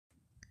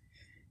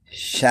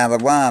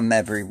Shalom,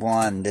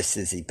 everyone. This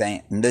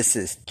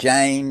is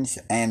James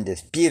and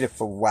his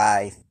beautiful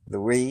wife,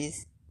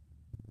 Louise.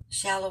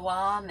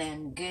 Shalom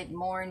and good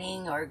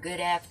morning or good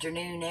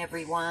afternoon,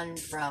 everyone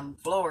from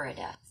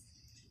Florida,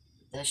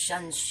 the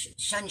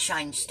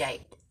Sunshine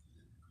State.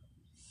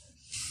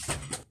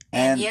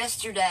 And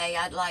yesterday,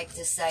 I'd like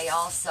to say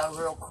also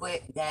real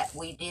quick that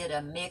we did a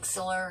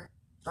Mixlr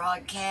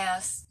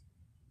broadcast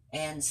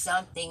and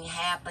something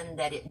happened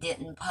that it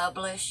didn't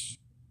publish.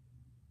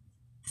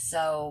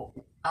 So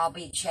I'll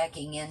be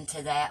checking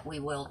into that. We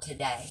will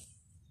today.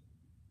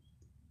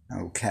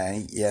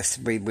 Okay, yes,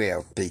 we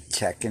will be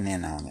checking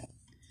in on it.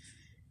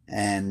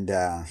 And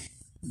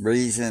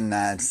reason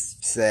I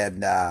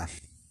said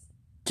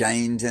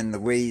James and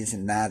Louise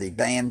and not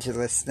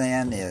evangelists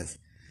then is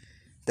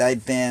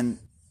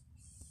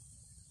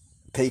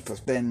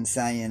people's been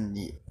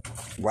saying,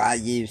 why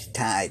use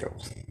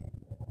titles?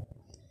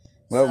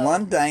 Well,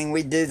 one thing,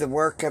 we do the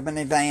work of an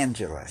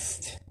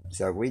evangelist.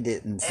 So we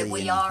didn't see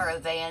we are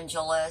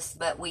evangelists,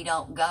 but we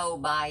don't go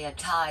by a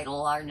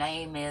title. Our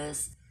name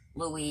is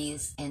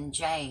Louise and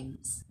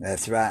James.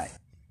 That's right.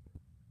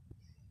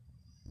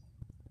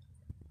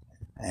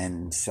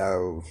 And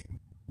so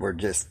we're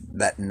just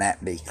letting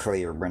that be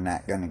clear. We're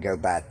not going to go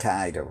by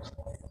titles.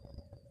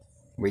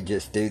 We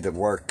just do the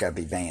work of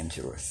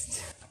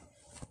evangelists,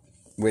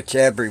 which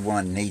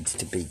everyone needs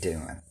to be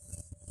doing.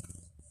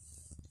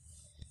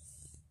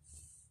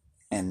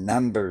 And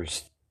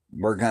Numbers,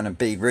 we're going to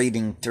be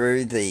reading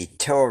through the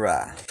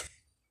Torah,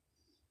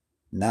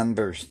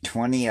 Numbers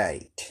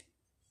 28.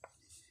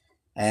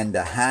 And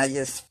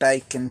Ahiah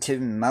spake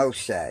unto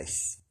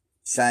Moshe,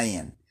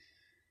 saying,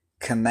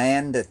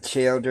 Command the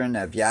children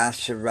of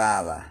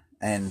Yasharallah,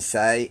 and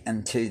say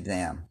unto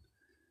them,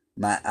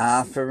 My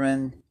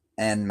offering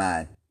and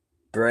my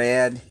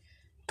bread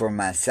for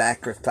my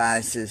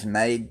sacrifices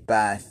made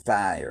by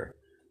fire,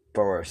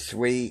 for a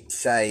sweet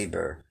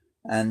savour,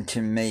 unto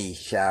me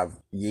shall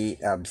ye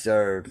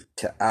observe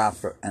to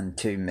offer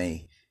unto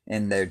me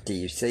in their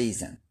due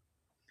season.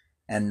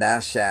 And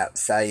thou shalt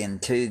say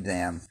unto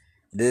them,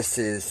 This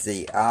is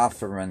the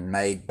offering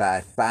made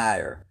by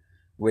fire,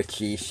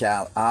 which ye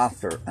shall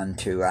offer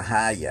unto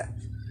Ahiah.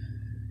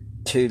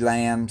 2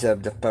 lambs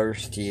of the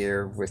first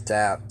year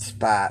without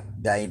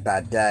spot day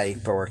by day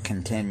for a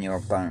continual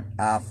burnt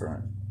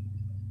offering.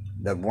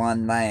 The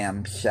one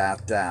lamb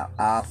shalt thou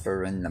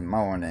offer in the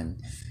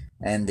morning,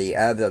 and the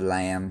other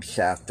lamb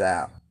shalt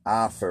thou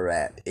offer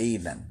at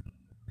even,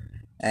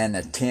 and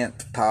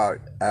 1/10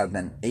 part of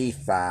an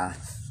ephah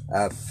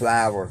of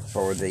flour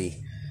for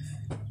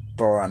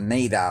a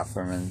meat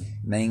offering,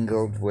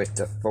 mingled with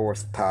the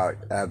 4th part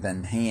of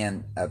an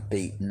hin of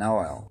beaten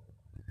oil.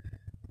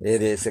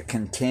 It is a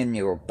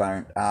continual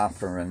burnt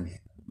offering,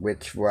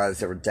 which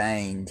was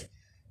ordained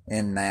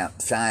in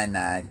Mount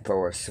Sinai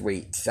for a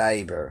sweet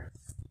savour,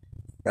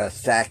 a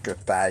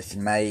sacrifice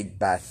made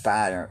by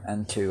fire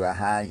unto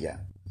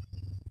Ahiah.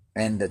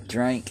 And the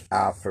drink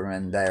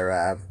offering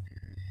thereof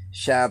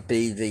shall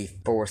be the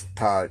 4th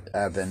part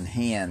of an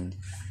hin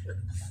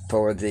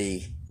for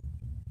the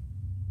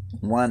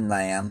one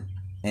lamb.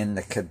 In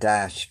the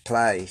Kadash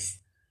place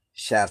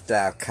shalt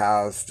thou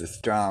cause the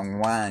strong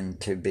wine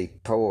to be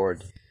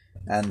poured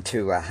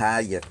unto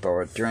Ahiah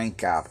for a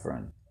drink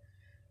offering,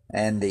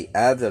 and the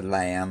other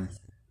lamb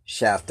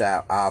shalt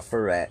thou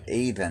offer at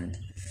even,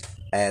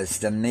 as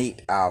the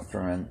meat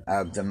offering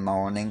of the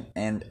morning,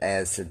 and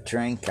as the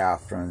drink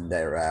offering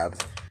thereof.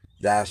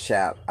 Thou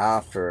shalt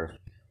offer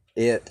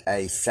it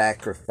a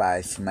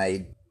sacrifice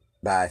made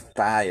by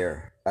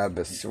fire of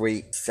a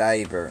sweet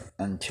savour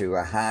unto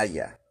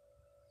Ahiah.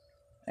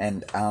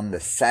 And on the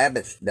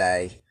Sabbath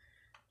day,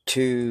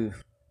 2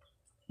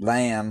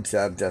 lambs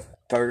of the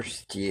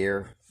first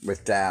year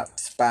without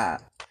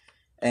spot,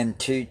 and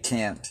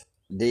 2/10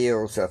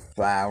 deals of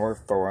flour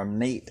for a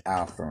meat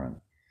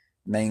offering,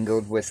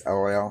 mingled with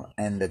oil,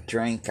 and the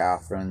drink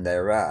offering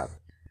thereof.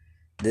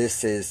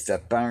 This is the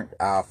burnt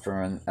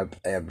offering of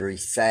every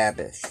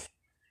Sabbath,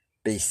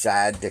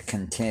 beside the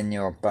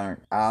continual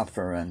burnt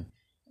offering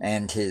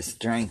and his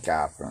drink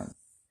offering.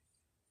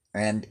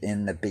 And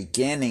in the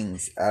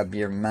beginnings of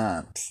your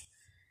months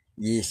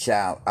ye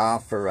shall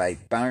offer a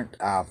burnt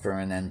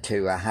offering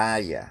unto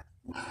Ahiah,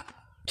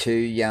 2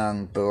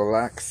 young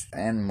bullocks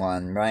and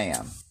 1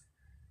 ram,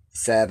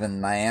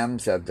 7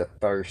 lambs of the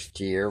first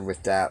year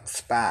without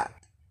spot,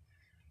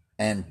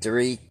 and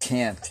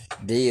 3/10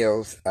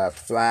 deals of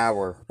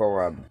flour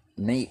for a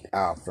meat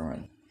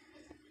offering,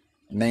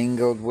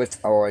 mingled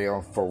with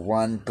oil for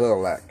 1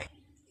 bullock,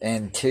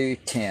 and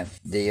 2/10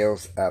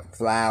 deals of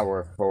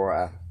flour for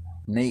a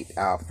meat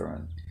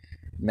offering,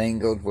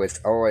 mingled with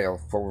oil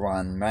for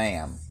 1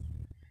 ram,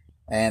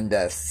 and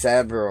a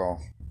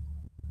several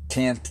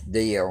 10th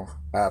deal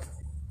of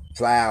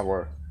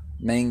flour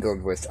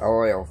mingled with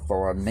oil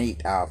for a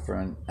meat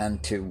offering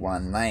unto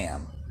 1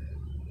 lamb,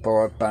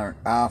 for a burnt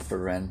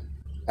offering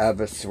of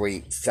a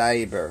sweet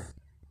savour,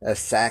 a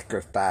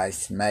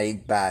sacrifice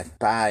made by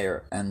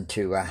fire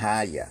unto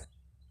Ahiah.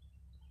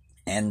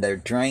 And their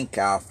drink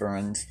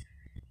offerings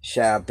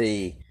shall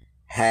be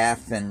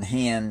half an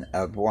hin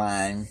of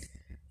wine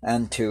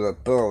unto a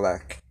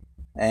bullock,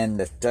 and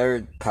the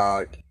third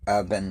part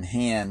of an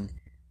hin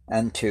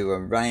unto a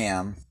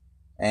ram,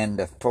 and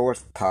the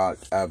fourth part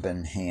of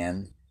an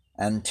hin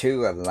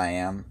unto a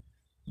lamb.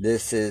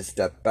 This is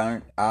the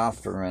burnt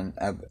offering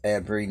of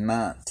every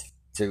month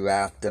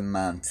throughout the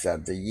months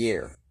of the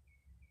year.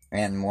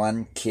 And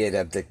 1 kid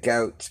of the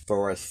goats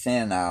for a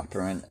sin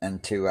offering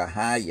unto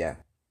Ahiah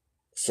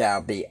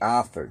shall be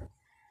offered,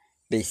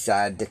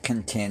 beside the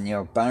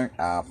continual burnt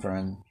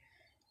offering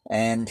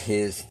and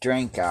his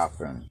drink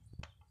offering.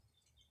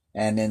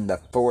 And in the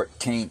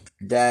 14th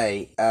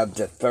day of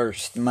the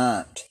first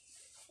month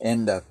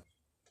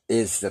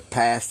is the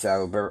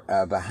Passover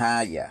of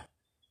Ahiah,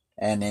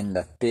 and in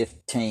the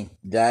 15th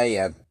day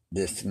of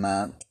this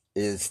month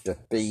is the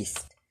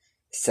feast.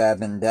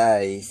 7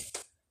 days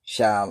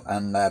shall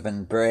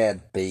unleavened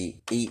bread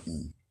be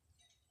eaten.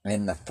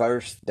 In the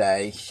first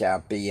day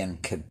shall be in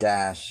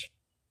Kadash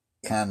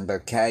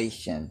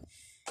convocation.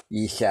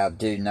 Ye shall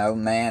do no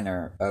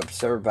manner of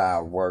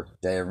servile work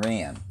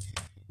therein,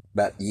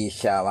 but ye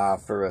shall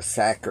offer a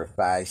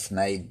sacrifice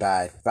made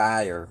by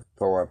fire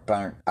for a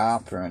burnt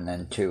offering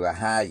unto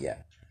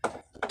Ahiah,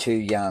 2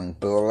 young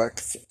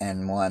bullocks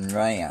and 1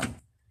 ram,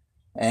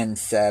 and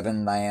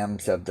 7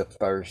 lambs of the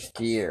first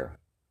year.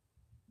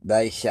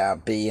 They shall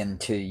be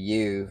unto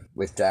you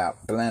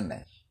without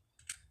blemish.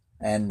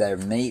 And their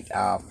meat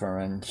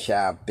offering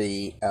shall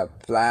be of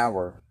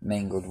flour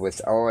mingled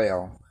with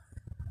oil,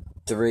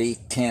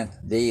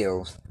 3/10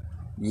 deals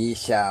ye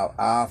shall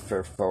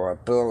offer for a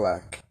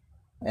bullock,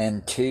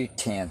 and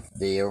 2/10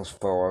 deals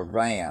for a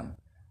ram.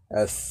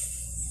 A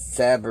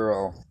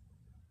several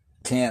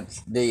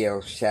 10th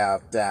deal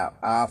shalt thou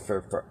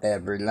offer for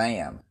every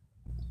lamb,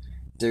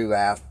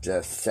 throughout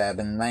the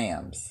 7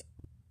 lambs,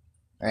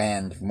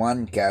 and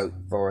 1 goat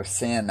for a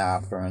sin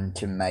offering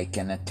to make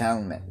an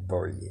atonement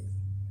for you.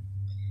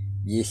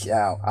 Ye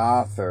shall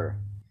offer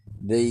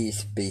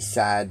these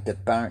beside the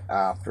burnt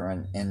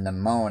offering in the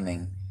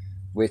morning,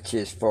 which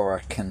is for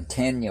a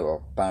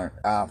continual burnt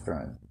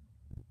offering.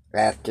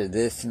 After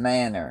this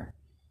manner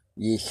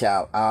ye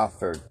shall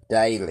offer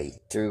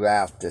daily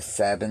throughout the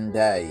 7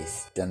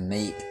 days the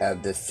meat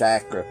of the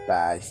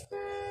sacrifice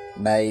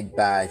made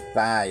by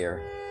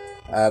fire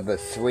of a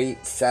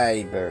sweet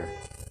savour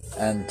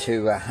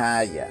unto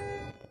Ahiah.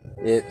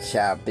 It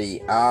shall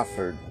be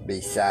offered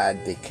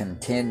beside the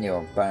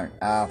continual burnt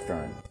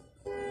offering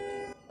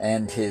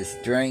and his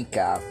drink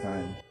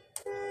offering.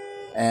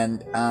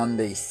 And on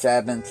the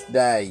 7th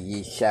day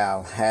ye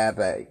shall have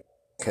a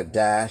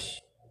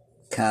Kadash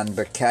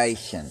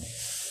convocation.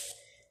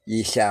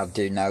 Ye shall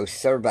do no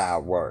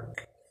servile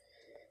work.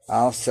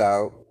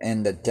 Also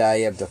in the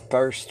day of the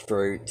first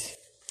fruits,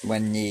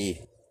 when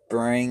ye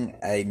bring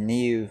a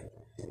new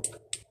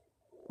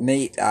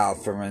meat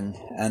offering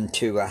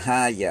unto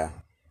Ahiah,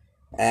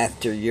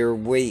 after your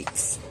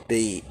weeks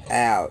be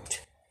out,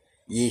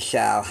 ye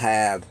shall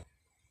have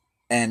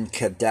an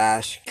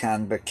Kadash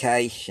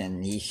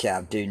convocation. Ye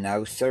shall do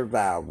no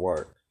servile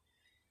work,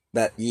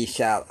 but ye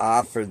shall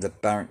offer the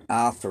burnt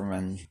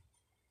offering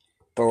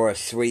for a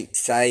sweet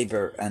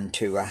savour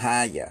unto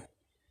Ahiah,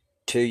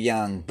 2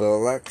 young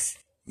bullocks,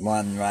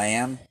 1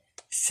 ram,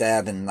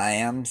 7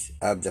 lambs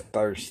of the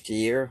first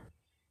year,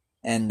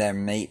 and their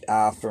meat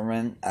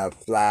offering of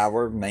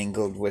flour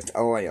mingled with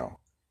oil,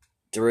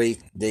 3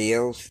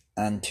 deals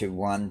unto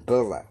 1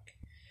 bullock,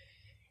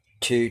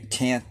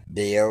 2/10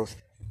 deals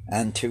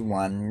unto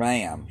 1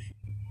 ram,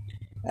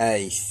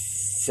 a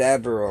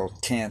several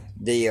 10th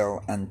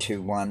deal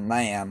unto 1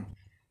 lamb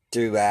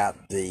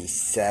throughout the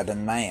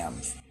 7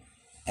 lambs,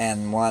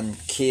 and 1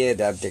 kid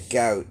of the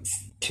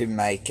goats to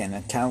make an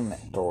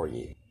atonement for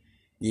you.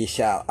 Ye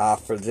shall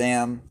offer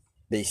them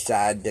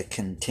beside the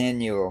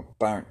continual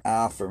burnt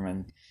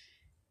offering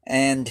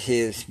and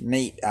his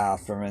meat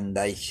offering.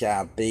 They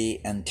shall be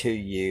unto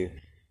you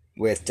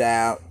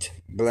without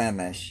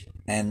blemish,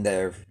 and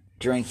their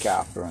drink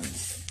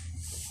offerings.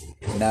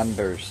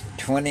 Numbers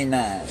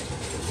 29.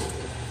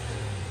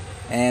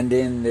 And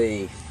in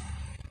the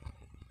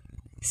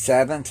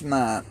 7th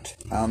month,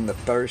 on the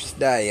 1st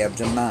day of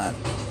the month,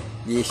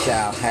 ye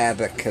shall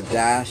have a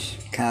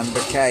Kadash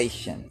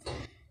convocation.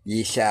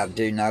 Ye shall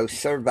do no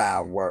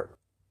servile work.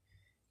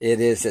 It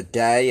is a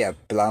day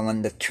of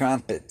blowing the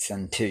trumpets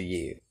unto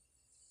you.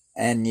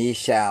 And ye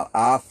shall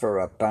offer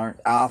a burnt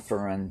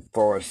offering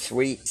for a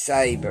sweet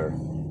savour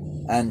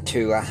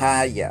unto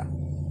Ahiah,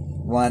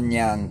 1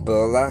 young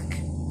bullock,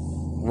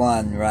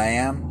 1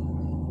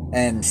 ram,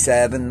 and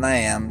 7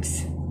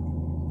 lambs.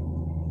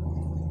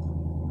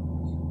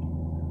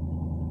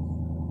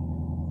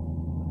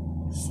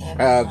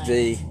 Of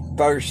the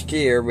first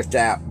year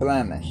without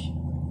blemish.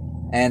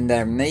 And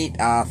their meat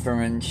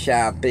offering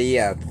shall be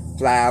of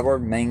flour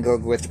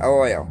mingled with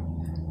oil,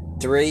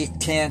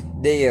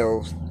 3/10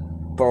 deals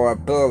for a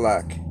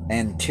bullock,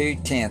 and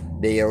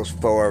 2/10 deals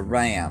for a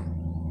ram,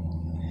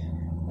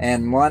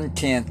 and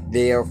 1/10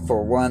 deal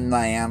for 1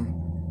 lamb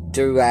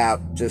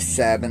throughout the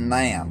 7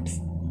 lambs,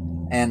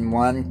 and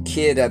 1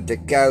 kid of the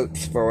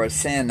goats for a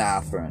sin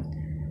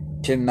offering,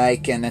 to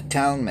make an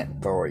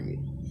atonement for you,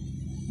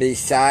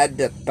 beside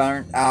the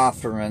burnt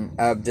offering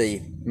of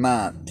the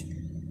month,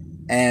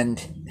 and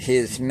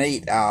his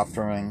meat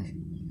offering,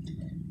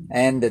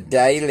 and the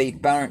daily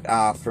burnt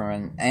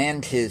offering,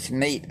 and his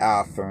meat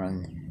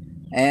offering,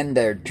 and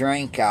their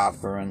drink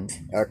offerings,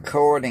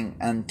 according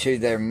unto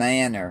their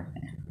manner,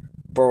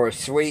 for a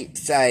sweet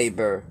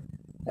savour,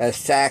 a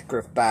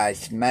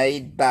sacrifice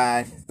made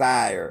by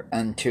fire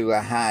unto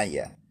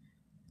Ahiah.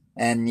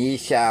 And ye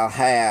shall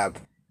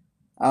have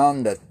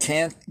on the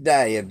 10th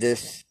day of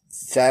this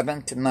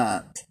 7th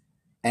month,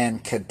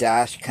 and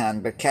Kadash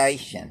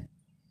convocation.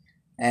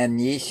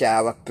 And ye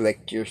shall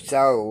afflict your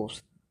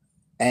souls,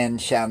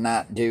 and shall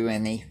not do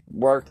any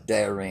work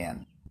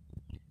therein.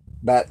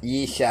 But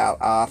ye shall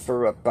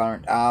offer a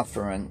burnt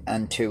offering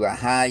unto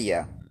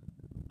Ahiah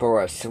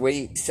for a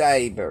sweet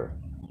savour,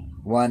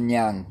 1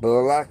 young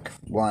bullock,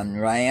 1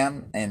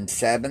 ram, and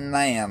 7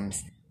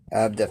 lambs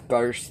of the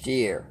first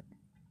year.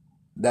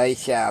 They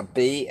shall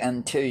be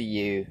unto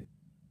you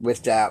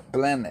without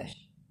blemish.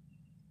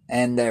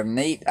 And their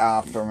meat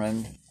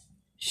offering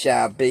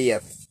shall be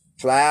a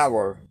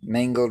flour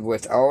mingled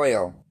with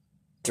oil,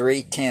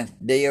 3/10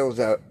 deals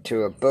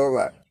to a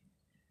bullock,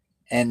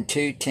 and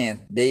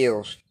 2/10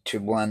 deals to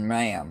 1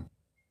 ram,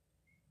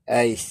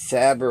 a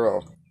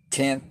several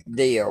 10th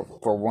deal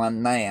for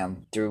 1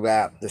 lamb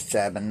throughout the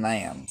 7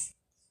 lambs,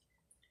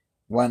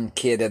 1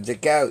 kid of the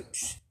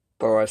goats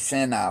for a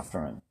sin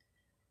offering,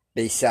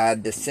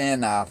 beside the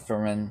sin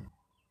offering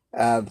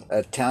of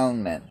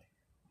atonement,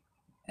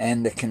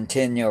 and the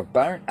continual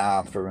burnt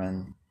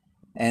offering,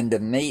 and the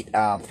meat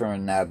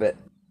offering of it,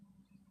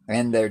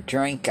 and their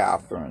drink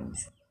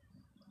offerings.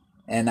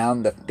 And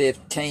on the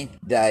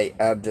 15th day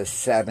of the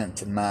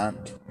 7th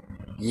month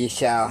ye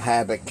shall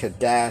have a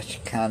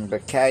Kadash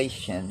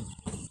convocation.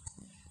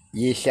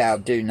 Ye shall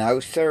do no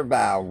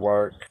servile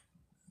work,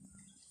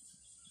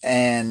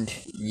 and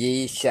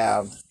ye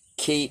shall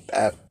keep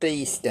a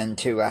feast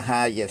unto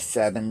Ahiah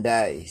 7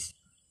 days.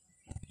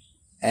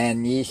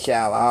 And ye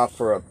shall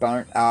offer a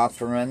burnt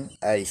offering,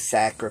 a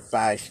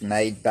sacrifice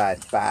made by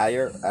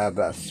fire of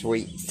a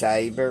sweet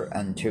savour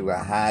unto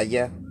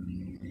Ahiah,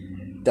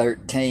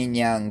 13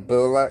 young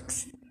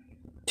bullocks,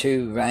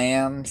 2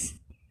 rams,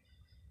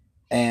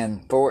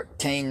 and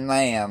 14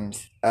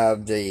 lambs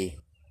of the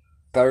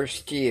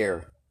first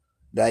year.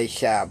 They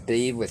shall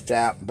be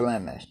without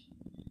blemish.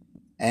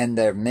 And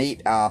their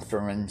meat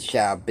offering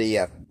shall be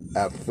a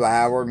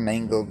flour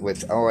mingled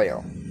with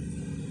oil,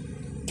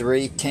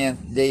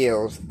 3/10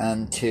 deals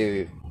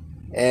unto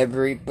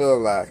every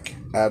bullock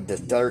of the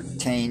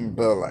 13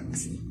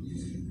 bullocks,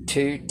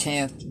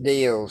 2/10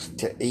 deals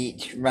to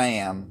each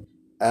ram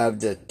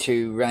of the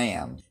 2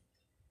 rams,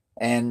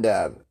 and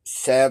a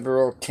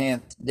several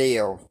 10th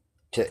deal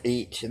to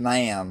each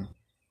lamb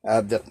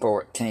of the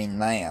 14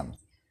 lambs,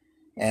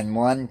 and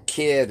 1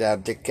 kid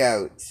of the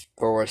goats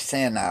for a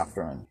sin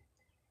offering,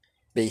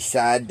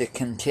 beside the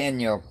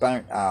continual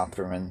burnt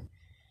offering,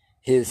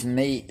 his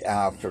meat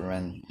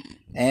offering,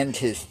 and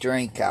his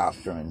drink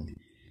offering.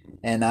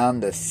 And on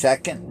the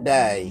 2nd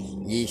day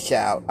ye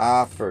shall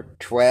offer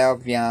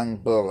 12 young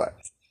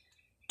bullocks,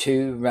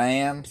 2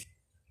 rams,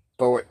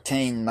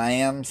 14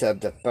 lambs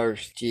of the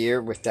first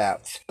year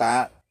without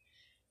spot,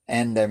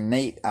 and their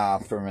meat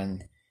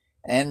offering,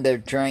 and their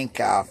drink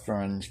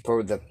offerings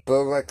for the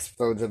bullocks,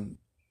 for the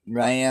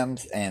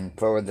rams, and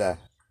for the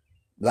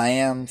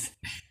lambs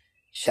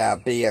shall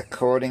be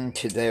according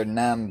to their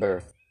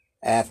number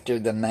after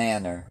the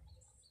manner,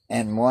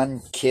 and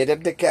 1 kid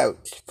of the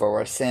goats for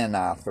a sin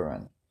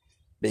offering,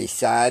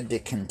 beside the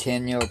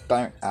continual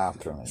burnt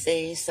offering.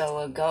 See, so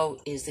a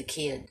goat is a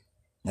kid.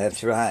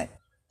 That's right.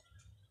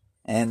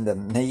 And the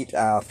meat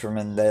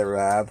offering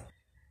thereof,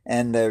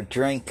 and their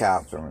drink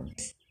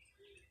offerings.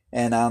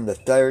 And on the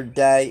 3rd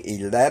day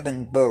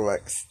 11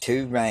 bullocks,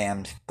 2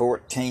 rams,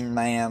 14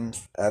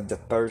 lambs of the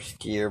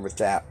first year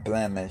without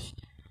blemish,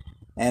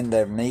 and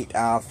their meat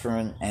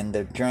offering and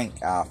their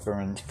drink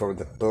offerings for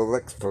the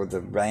bullocks, for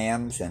the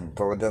rams, and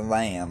for the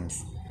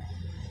lambs,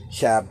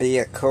 shall be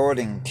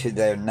according to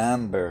their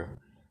number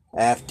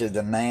after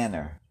the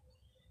manner,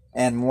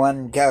 and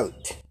 1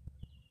 goat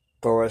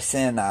for a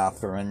sin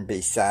offering,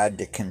 beside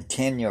the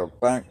continual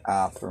burnt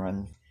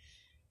offering,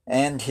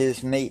 and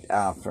his meat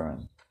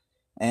offering,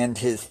 and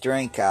his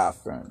drink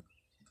offering.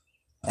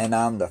 And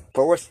on the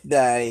 4th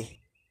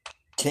day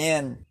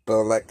 10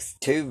 bullocks,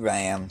 2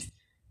 rams,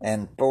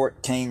 and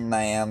 14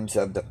 lambs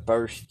of the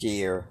first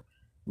year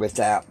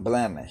without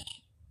blemish,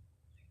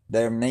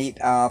 their meat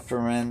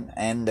offering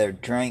and their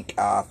drink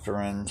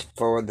offerings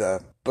for the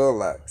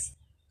bullocks,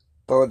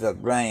 for the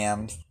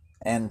rams,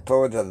 and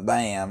for the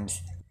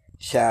lambs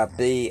shall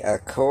be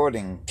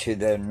according to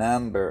their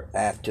number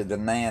after the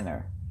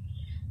manner,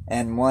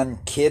 and 1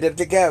 kid of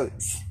the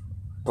goats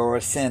for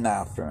a sin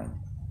offering,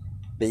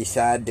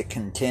 beside the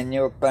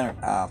continual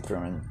burnt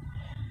offering,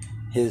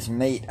 his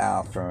meat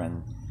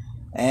offering,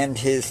 and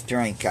his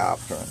drink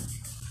offering.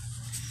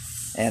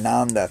 And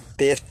on the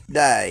 5th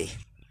day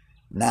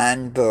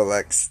 9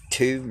 bullocks,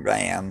 2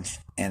 rams,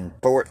 and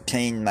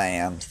 14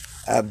 lambs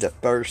of the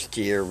first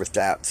year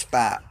without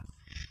spot,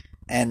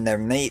 and their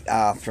meat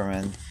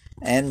offering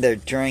and their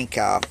drink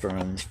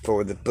offerings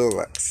for the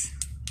bullocks,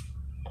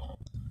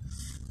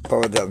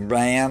 for the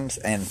rams,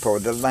 and for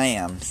the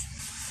lambs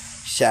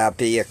shall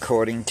be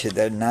according to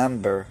their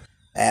number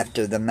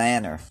after the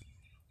manner,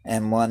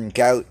 and one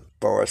goat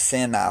for a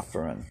sin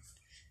offering,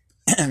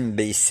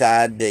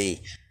 beside the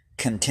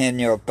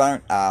continual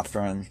burnt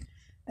offering,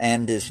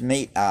 and his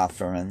meat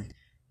offering,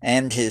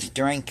 and his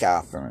drink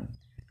offering.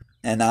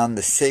 And on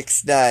the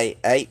 6th day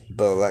 8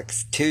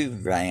 bullocks, 2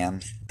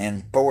 rams,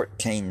 and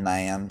 14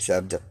 lambs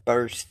of the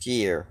first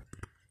year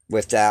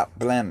without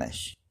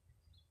blemish,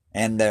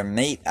 and their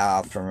meat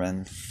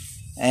offering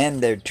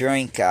and their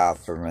drink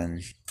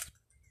offering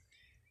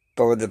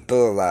for the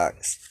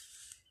bullocks,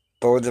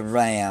 for the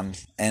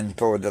rams, and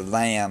for the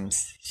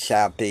lambs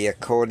shall be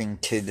according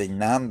to the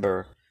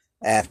number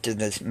after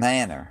this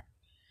manner,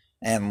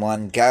 and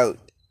one goat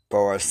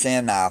for a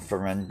sin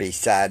offering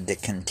beside the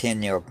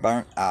continual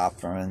burnt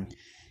offering,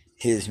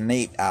 his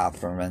meat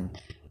offering,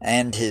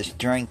 and his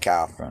drink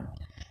offering.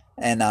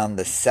 And on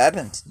the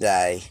 7th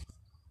day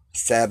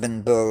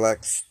 7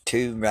 bullocks,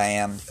 2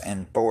 rams,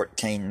 and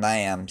 14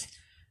 lambs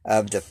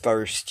of the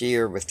first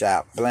year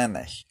without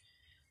blemish,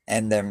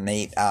 and their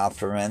meat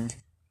offering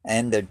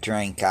and their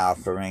drink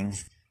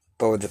offerings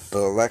for the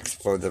bullocks,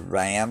 for the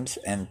rams,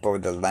 and for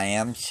the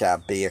lambs shall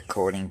be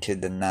according to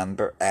the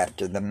number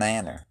after the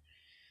manner,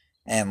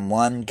 and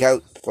one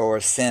goat for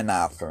a sin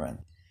offering,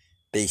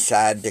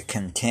 beside the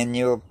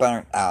continual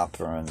burnt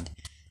offering,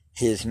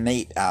 his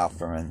meat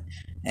offering,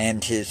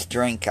 and his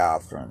drink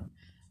offering.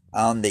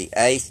 On the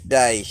 8th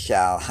day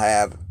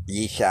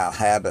ye shall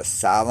have a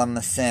solemn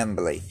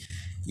assembly.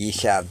 Ye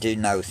shall do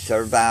no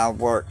servile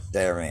work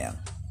therein.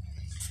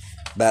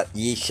 But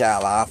ye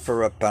shall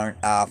offer a burnt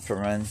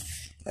offering,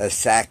 a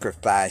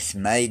sacrifice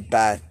made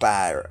by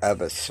fire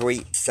of a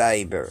sweet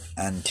savour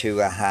unto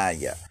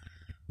Ahiah,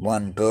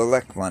 1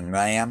 bullock, 1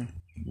 ram,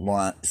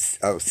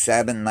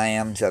 7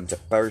 lambs of the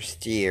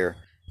first year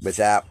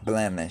without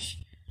blemish,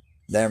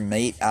 their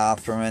meat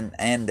offering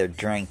and their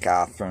drink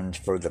offerings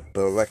for the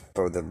bullock,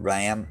 for the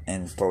ram,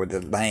 and for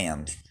the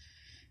lambs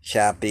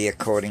shall be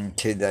according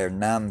to their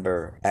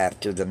number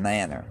after the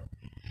manner,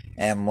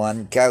 and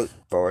 1 goat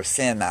for a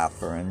sin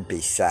offering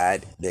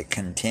beside the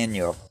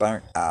continual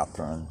burnt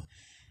offering,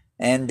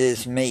 and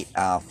his meat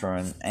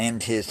offering,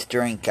 and his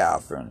drink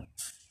offering.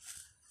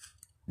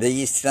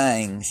 These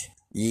things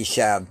ye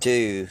shall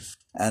do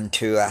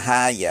unto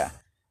Ahiah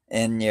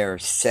in your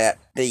set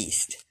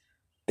feast,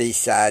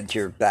 beside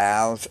your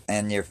vows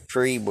and your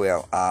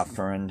freewill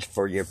offerings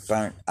for your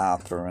burnt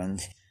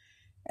offerings,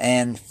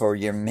 and for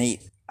your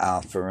meat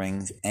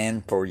offerings,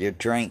 and for your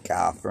drink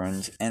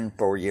offerings, and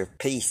for your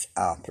peace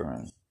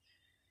offerings.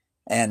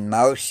 And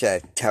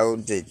Moshe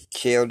told the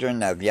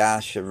children of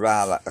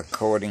Yasharallah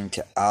according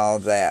to all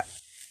that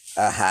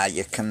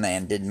Ahiah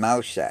commanded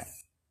Moshe.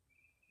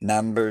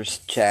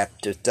 Numbers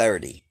chapter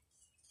 30.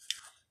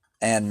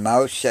 And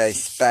Moshe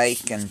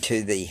spake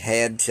unto the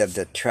heads of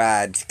the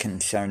tribes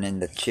concerning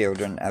the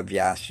children of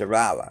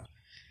Yasharallah,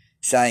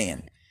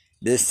 saying,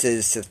 This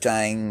is the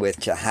thing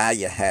which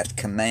Ahiah hath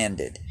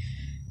commanded.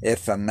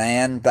 If a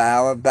man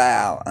vow a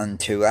vow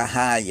unto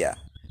Ahiah,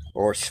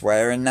 or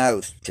swear an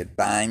oath to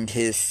bind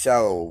his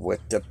soul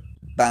with the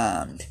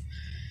bond,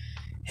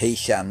 he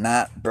shall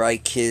not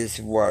break his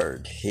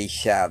word. He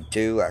shall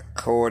do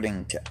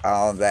according to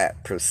all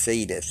that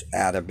proceedeth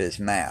out of his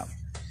mouth.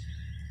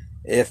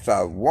 If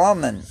a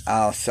woman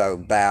also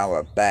vow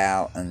a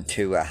vow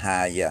unto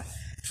Ahiah,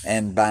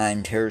 and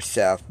bind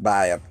herself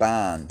by a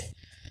bond,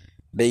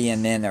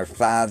 being in her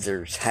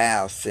father's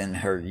house in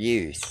her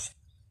youth,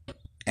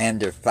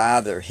 and her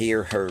father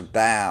hear her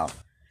vow,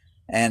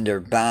 and her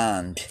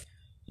bond,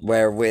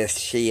 wherewith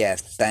she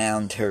hath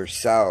bound her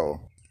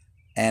soul,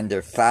 and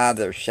her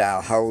father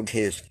shall hold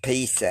his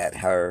peace at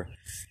her,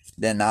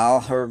 then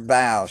all her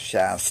vows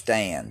shall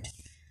stand,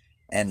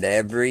 and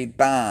every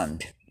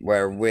bond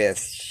wherewith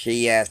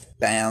she hath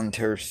bound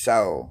her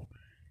soul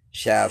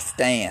shall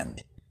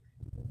stand.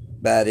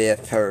 But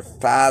if her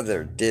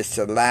father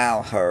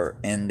disallow her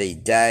in the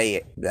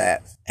day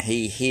that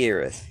he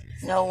heareth.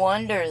 No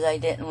wonder they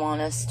didn't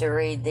want us to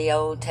read the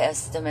Old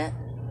Testament.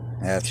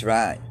 That's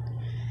right.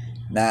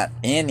 Not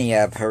any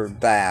of her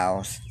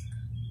vows,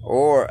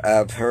 or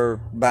of her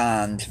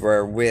bonds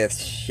wherewith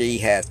she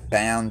hath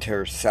bound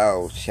her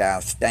soul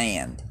shall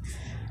stand,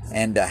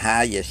 and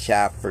Ahiah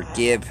shall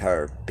forgive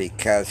her,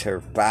 because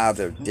her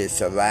father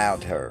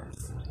disallowed her.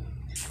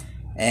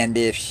 And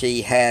if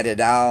she had it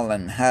all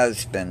an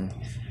husband,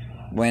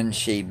 when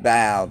she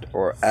vowed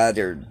or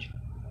uttered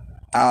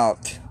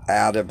aught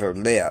out of her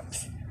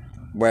lips,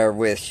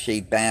 wherewith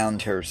she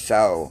bound her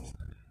soul,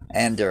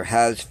 and her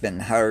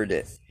husband heard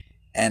it,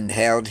 and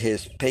held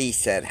his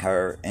peace at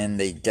her in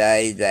the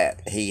day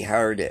that he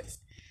heard it,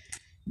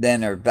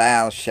 then her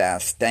vow shall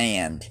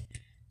stand,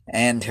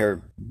 and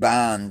her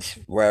bonds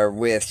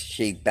wherewith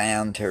she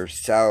bound her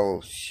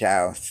soul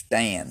shall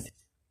stand.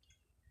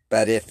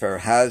 But if her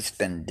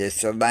husband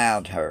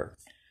disallowed her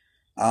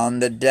on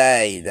the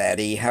day that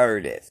he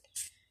heard it,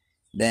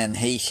 Then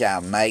he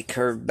shall make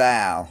her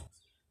vow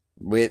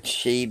which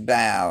she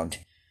vowed,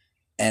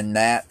 and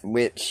that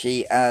which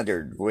she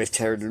uttered with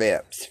her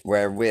lips,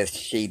 wherewith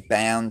she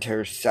bound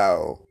her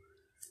soul,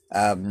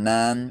 of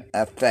none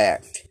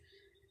effect,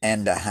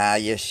 and the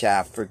highest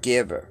shall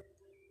forgive her.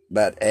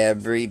 But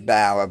every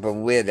vow of a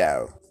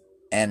widow,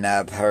 and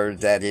of her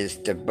that is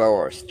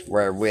divorced,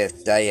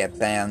 wherewith they have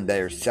bound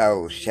their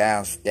souls,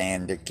 shall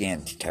stand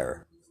against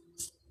her.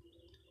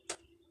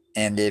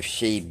 And if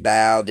she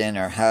vowed in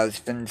her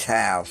husband's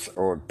house,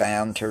 or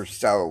bound her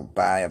soul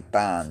by a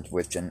bond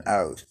with an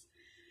oath,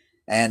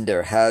 and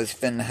her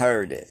husband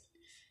heard it,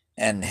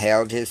 and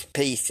held his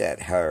peace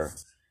at her,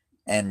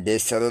 and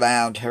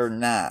disallowed her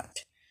not,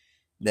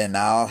 then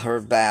all her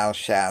vows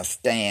shall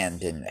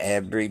stand, and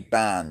every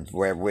bond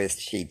wherewith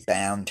she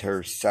bound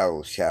her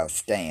soul shall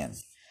stand.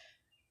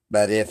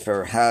 But if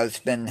her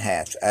husband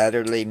hath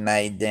utterly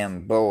made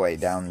them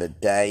void on the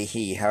day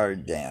he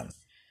heard them,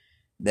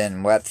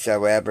 then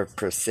whatsoever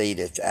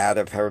proceedeth out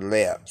of her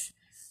lips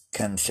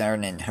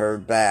concerning her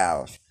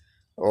vows,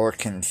 or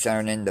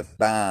concerning the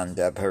bond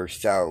of her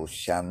soul,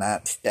 shall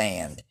not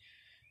stand.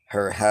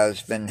 Her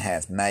husband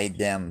hath made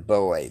them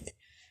void,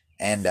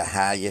 and the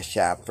highest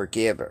shall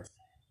forgive her.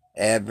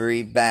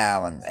 Every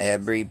vow and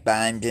every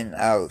binding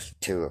oath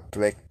to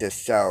afflict the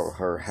soul,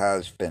 her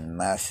husband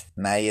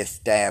may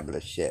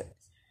establish it,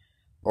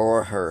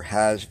 or her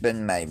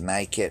husband may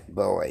make it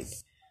void.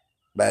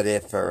 But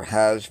if her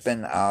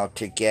husband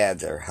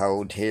altogether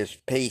hold his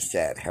peace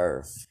at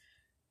her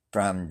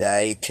from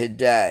day to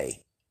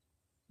day,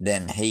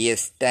 then he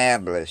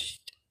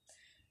established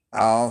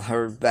all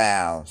her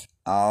vows,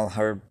 all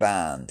her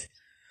bonds,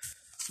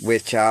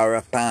 which are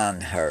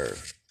upon her.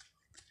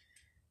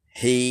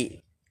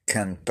 He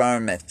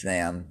confirmeth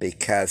them,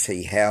 because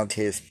he held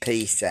his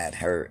peace at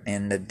her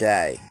in the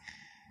day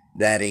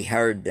that he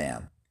heard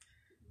them.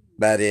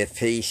 But if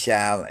he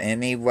shall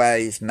any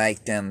ways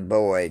make them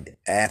void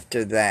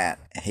after that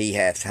he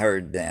hath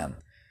heard them,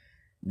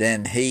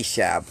 then he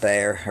shall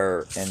bear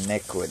her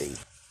iniquity.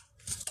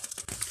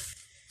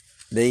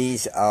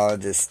 These are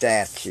the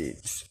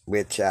statutes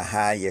which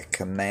Ahiah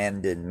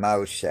commanded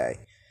Moshe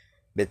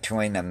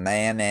between a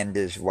man and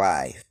his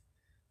wife,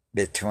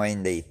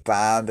 between the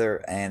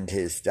father and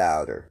his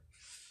daughter,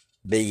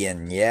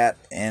 being yet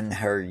in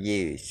her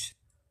youth,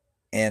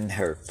 in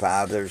her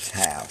father's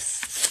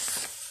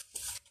house.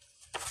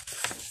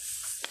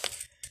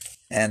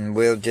 And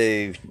we'll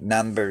do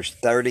Numbers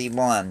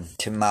 31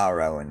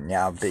 tomorrow, and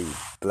y'all be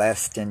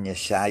blessed in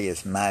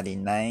Yeshua's mighty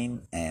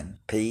name, and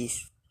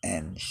peace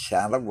and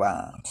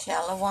shalom.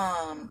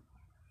 Shalom.